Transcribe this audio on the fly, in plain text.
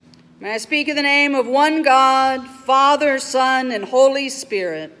May I speak in the name of one God, Father, Son, and Holy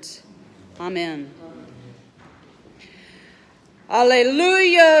Spirit. Amen.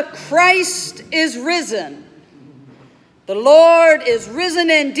 Alleluia, Christ is risen. The Lord is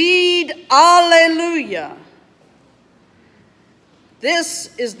risen indeed. Alleluia.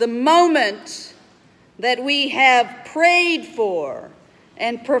 This is the moment that we have prayed for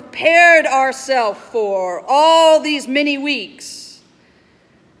and prepared ourselves for all these many weeks.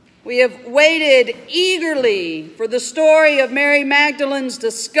 We have waited eagerly for the story of Mary Magdalene's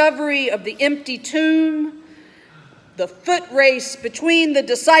discovery of the empty tomb, the foot race between the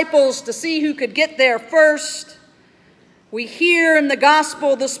disciples to see who could get there first. We hear in the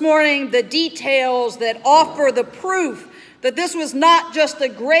gospel this morning the details that offer the proof that this was not just a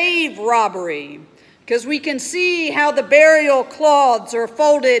grave robbery, because we can see how the burial cloths are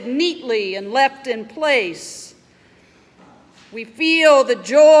folded neatly and left in place. We feel the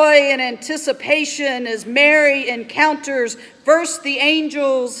joy and anticipation as Mary encounters first the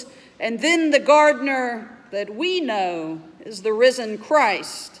angels and then the gardener that we know is the risen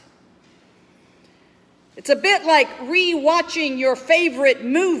Christ. It's a bit like re-watching your favorite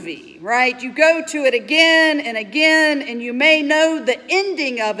movie, right? You go to it again and again, and you may know the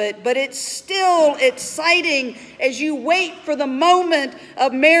ending of it, but it's still exciting as you wait for the moment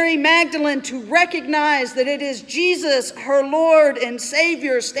of Mary Magdalene to recognize that it is Jesus, her Lord and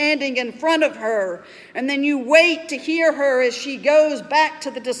Savior, standing in front of her. And then you wait to hear her as she goes back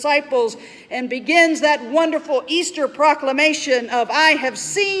to the disciples and begins that wonderful Easter proclamation of, "I have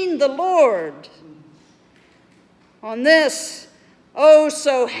seen the Lord." On this, oh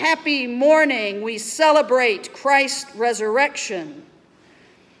so happy morning, we celebrate Christ's resurrection.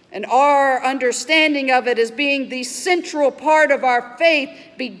 And our understanding of it as being the central part of our faith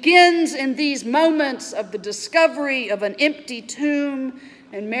begins in these moments of the discovery of an empty tomb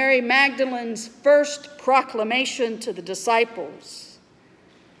and Mary Magdalene's first proclamation to the disciples.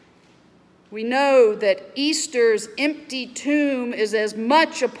 We know that Easter's empty tomb is as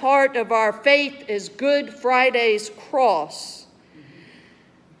much a part of our faith as Good Friday's cross.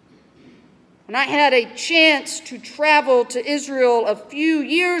 When I had a chance to travel to Israel a few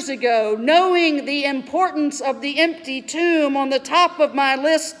years ago, knowing the importance of the empty tomb, on the top of my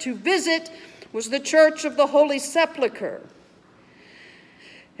list to visit was the Church of the Holy Sepulchre.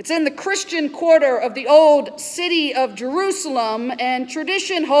 It's in the Christian quarter of the old city of Jerusalem, and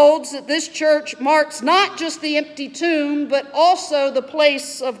tradition holds that this church marks not just the empty tomb, but also the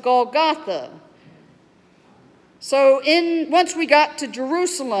place of Golgotha. So once we got to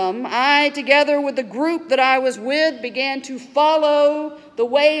Jerusalem, I, together with the group that I was with, began to follow the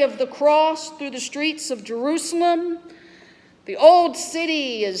way of the cross through the streets of Jerusalem. The old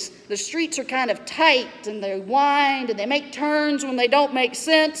city the streets are kind of tight and they wind and they make turns when they don't make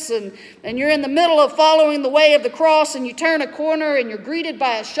sense, and you're in the middle of following the way of the cross and you turn a corner and you're greeted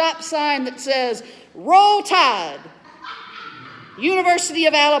by a shop sign that says, "Roll Tide, University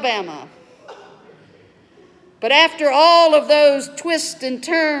of Alabama." But after all of those twists and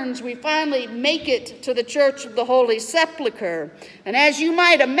turns, we finally make it to the Church of the Holy Sepulchre. And as you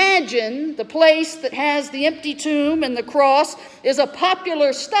might imagine, the place that has the empty tomb and the cross is a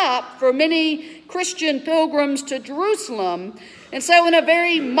popular stop for many Christian pilgrims to Jerusalem. And so in a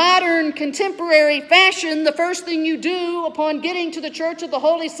very modern, contemporary fashion, the first thing you do upon getting to the Church of the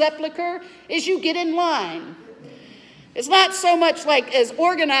Holy Sepulchre is you get in line. It's not so much like as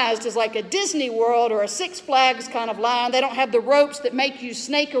organized as like a Disney World or a Six Flags kind of line. They don't have the ropes that make you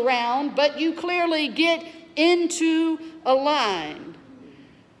snake around, but you clearly get into a line.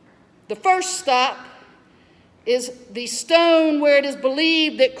 The first stop is the stone where it is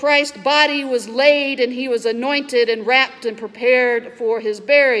believed that Christ's body was laid and he was anointed and wrapped and prepared for his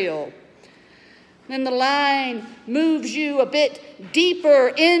burial. Then the line moves you a bit deeper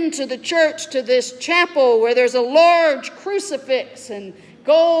into the church to this chapel where there's a large crucifix and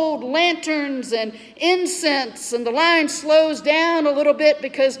gold lanterns and incense. And the line slows down a little bit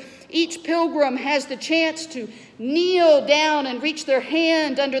because each pilgrim has the chance to kneel down and reach their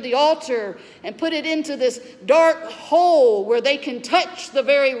hand under the altar and put it into this dark hole where they can touch the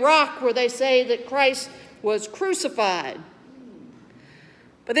very rock where they say that Christ was crucified.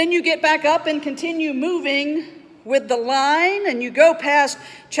 But then you get back up and continue moving with the line, and you go past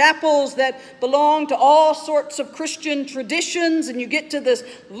chapels that belong to all sorts of Christian traditions, and you get to this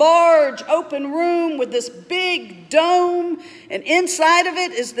large open room with this big dome, and inside of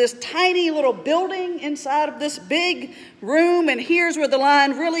it is this tiny little building inside of this big room. And here's where the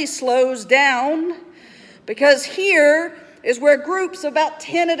line really slows down, because here is where groups of about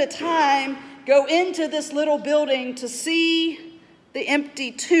 10 at a time go into this little building to see the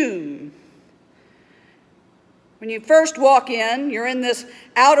empty tomb. When you first walk in, you're in this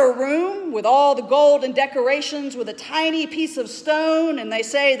outer room with all the gold and decorations with a tiny piece of stone, and they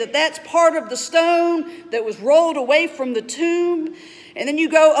say that that's part of the stone that was rolled away from the tomb. And then you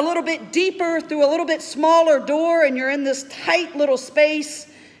go a little bit deeper through a little bit smaller door, and you're in this tight little space,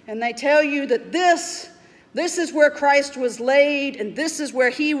 and they tell you that this is where Christ was laid, and this is where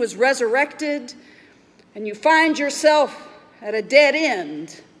he was resurrected. And you find yourself at a dead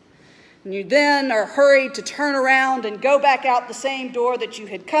end. And you then are hurried to turn around and go back out the same door that you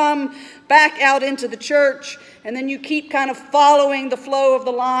had come, back out into the church, and then you keep kind of following the flow of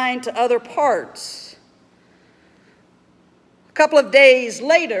the line to other parts. A couple of days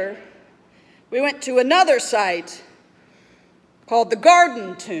later, we went to another site called the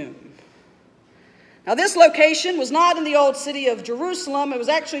Garden Tomb. Now, this location was not in the old city of Jerusalem. It was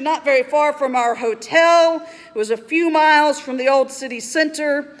actually not very far from our hotel. It was a few miles from the old city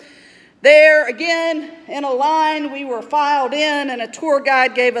center. There, again, in a line, we were filed in, and a tour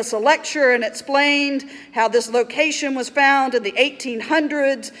guide gave us a lecture and explained how this location was found in the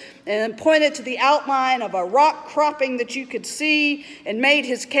 1800s and pointed to the outline of a rock cropping that you could see and made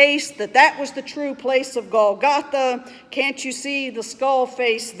his case that that was the true place of Golgotha. Can't you see the skull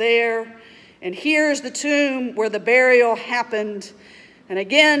face there? And here's the tomb where the burial happened. And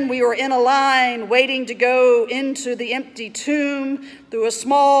again, we were in a line waiting to go into the empty tomb through a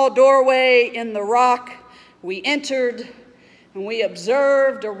small doorway in the rock. We entered and we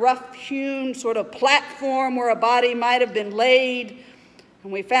observed a rough-hewn sort of platform where a body might have been laid.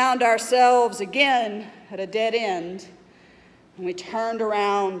 And we found ourselves again at a dead end. And we turned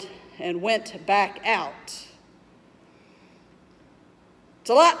around and went back out. It's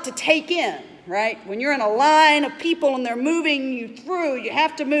a lot to take in, right? When you're in a line of people and they're moving you through, you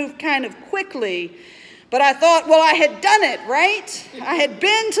have to move kind of quickly. But I thought, well, I had done it, right? I had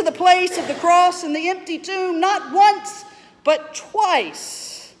been to the place of the cross and the empty tomb not once, but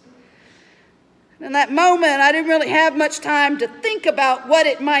twice. In that moment, I didn't really have much time to think about what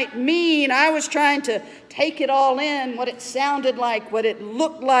it might mean. I was trying to take it all in, what it sounded like, what it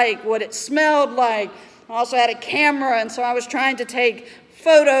looked like, what it smelled like. I also had a camera, and so I was trying to take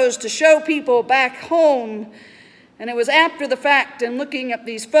photos to show people back home. And it was after the fact and looking at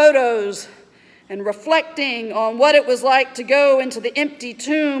these photos and reflecting on what it was like to go into the empty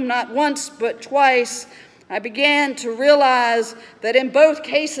tomb not once but twice, I began to realize that in both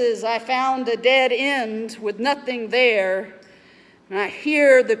cases I found a dead end with nothing there. And I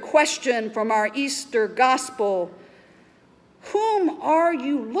hear the question from our Easter gospel, whom are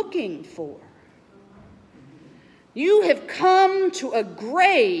you looking for? You have come to a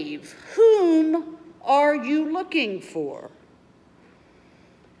grave. Whom are you looking for?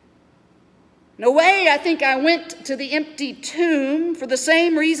 In a way, I think I went to the empty tomb for the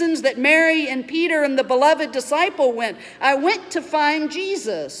same reasons that Mary and Peter and the beloved disciple went. I went to find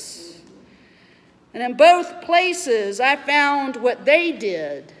Jesus. And in both places, I found what they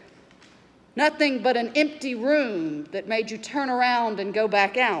did. Nothing but an empty room that made you turn around and go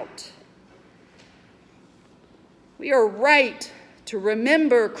back out. We are right to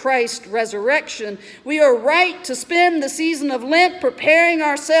remember Christ's resurrection. We are right to spend the season of Lent preparing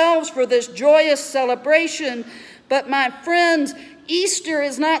ourselves for this joyous celebration. But my friends, Easter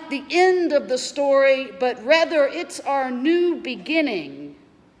is not the end of the story, but rather it's our new beginning.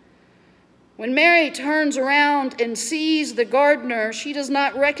 When Mary turns around and sees the gardener, she does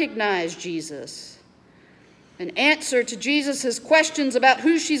not recognize Jesus. In answer to Jesus' questions about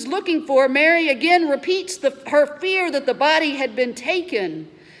who she's looking for, Mary again repeats her fear that the body had been taken.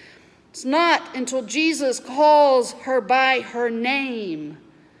 It's not until Jesus calls her by her name,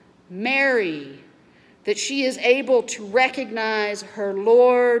 Mary, that she is able to recognize her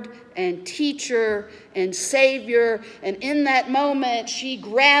Lord and teacher and Savior. And in that moment, she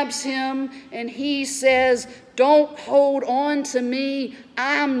grabs him and he says, "Don't hold on to me.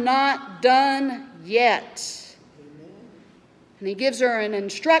 I'm not done yet." And he gives her an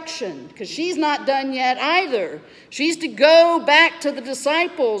instruction, because she's not done yet either. She's to go back to the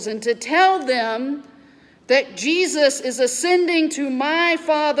disciples and to tell them that Jesus is ascending to my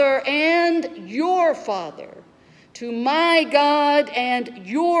Father and your Father, to my God and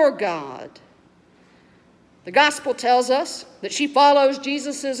your God. The gospel tells us that she follows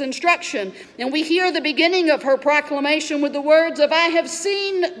Jesus' instruction, and we hear the beginning of her proclamation with the words of, "I have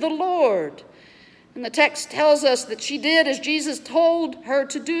seen the Lord." And the text tells us that she did as Jesus told her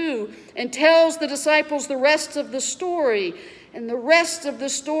to do, and tells the disciples the rest of the story. And the rest of the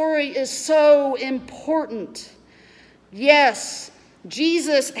story is so important. Yes,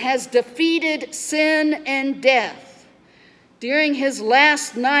 Jesus has defeated sin and death. During his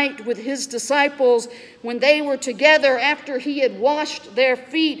last night with his disciples, when they were together after he had washed their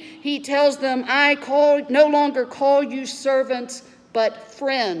feet, he tells them, I no longer call you servants, but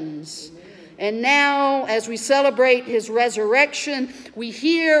friends. And now, as we celebrate his resurrection, we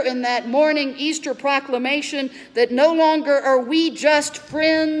hear in that morning Easter proclamation that no longer are we just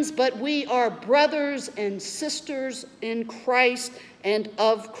friends, but we are brothers and sisters in Christ and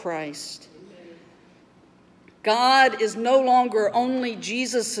of Christ. God is no longer only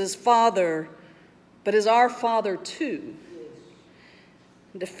Jesus' Father, but is our Father too.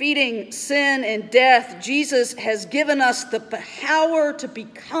 Defeating sin and death, Jesus has given us the power to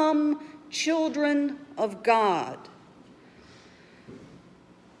become children of God.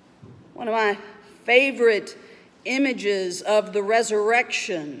 One of my favorite images of the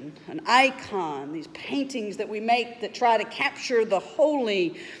resurrection, an icon, these paintings that we make that try to capture the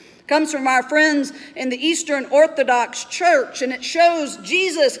holy, comes from our friends in the Eastern Orthodox Church, and it shows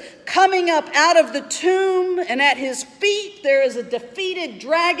Jesus coming up out of the tomb, and at his feet there is a defeated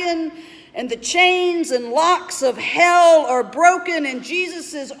dragon, and the chains and locks of hell are broken, and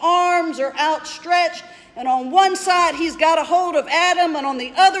Jesus' arms are outstretched, and on one side he's got a hold of Adam, and on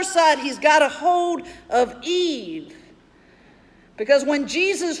the other side he's got a hold of Eve. Because when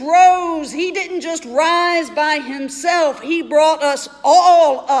Jesus rose, he didn't just rise by himself. He brought us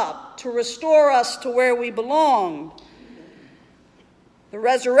all up to restore us to where we belong. The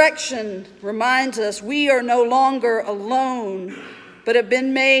resurrection reminds us we are no longer alone, but have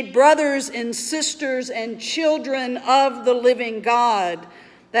been made brothers and sisters and children of the living God.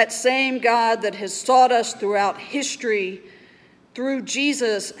 That same God that has taught us throughout history, through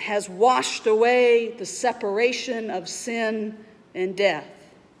Jesus, has washed away the separation of sin and death.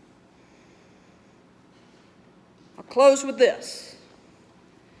 I'll close with this.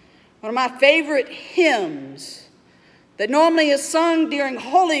 One of my favorite hymns that normally is sung during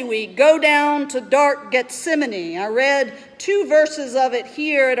Holy Week, Go Down to Dark Gethsemane. I read 2 verses of it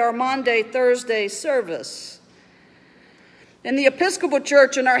here at our Maundy Thursday service. In the Episcopal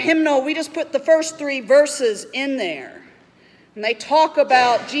Church, in our hymnal, we just put the first 3 verses in there. And they talk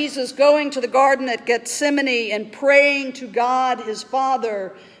about Jesus going to the garden at Gethsemane and praying to God his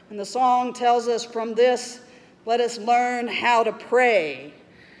Father. And the song tells us, from this, let us learn how to pray.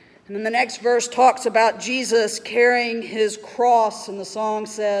 And then the next verse talks about Jesus carrying his cross. And the song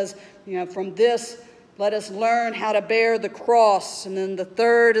says, from this, let us learn how to bear the cross. And then the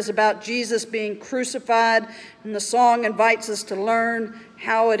third is about Jesus being crucified. And the song invites us to learn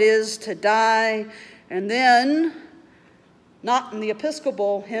how it is to die. And then, not in the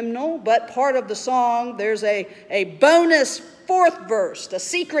Episcopal hymnal, but part of the song, there's a bonus 4th verse, a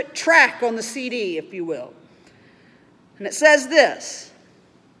secret track on the CD, if you will. And it says this: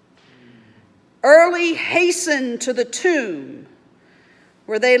 early hastened to the tomb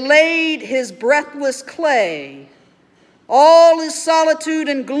where they laid his breathless clay. All is solitude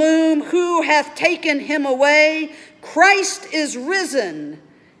and gloom. Who hath taken him away? Christ is risen.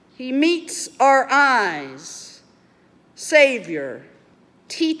 He meets our eyes. Savior,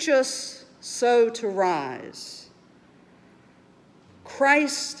 teach us so to rise.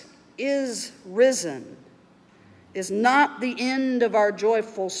 Christ is risen is not the end of our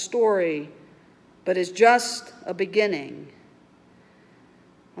joyful story, but is just a beginning.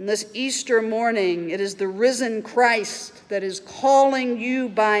 On this Easter morning, it is the risen Christ that is calling you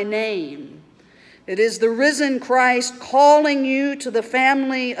by name. It is the risen Christ calling you to the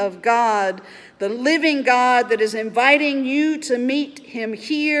family of God, the living God that is inviting you to meet him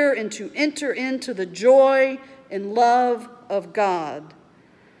here and to enter into the joy and love of God.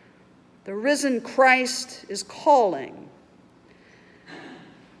 The risen Christ is calling.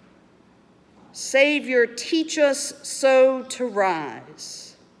 Savior, teach us so to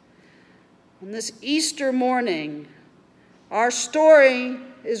rise. On this Easter morning, our story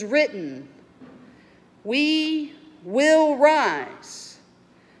is written. We will rise.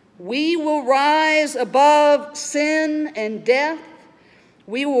 We will rise above sin and death.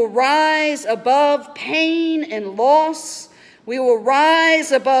 We will rise above pain and loss. We will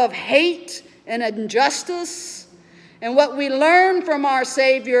rise above hate and injustice. And what we learn from our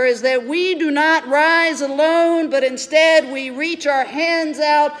Savior is that we do not rise alone, but instead we reach our hands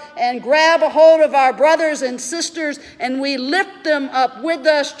out and grab a hold of our brothers and sisters, and we lift them up with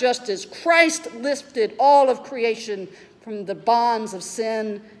us just as Christ lifted all of creation from the bonds of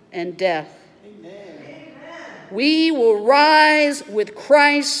sin and death. Amen. We will rise with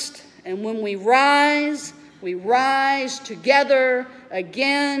Christ, and when we rise together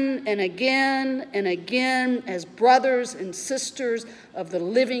again and again and again as brothers and sisters of the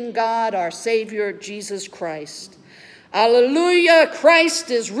living God, our Savior, Jesus Christ. Alleluia,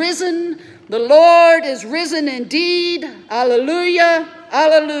 Christ is risen. The Lord is risen indeed. Alleluia,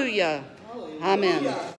 alleluia. Amen.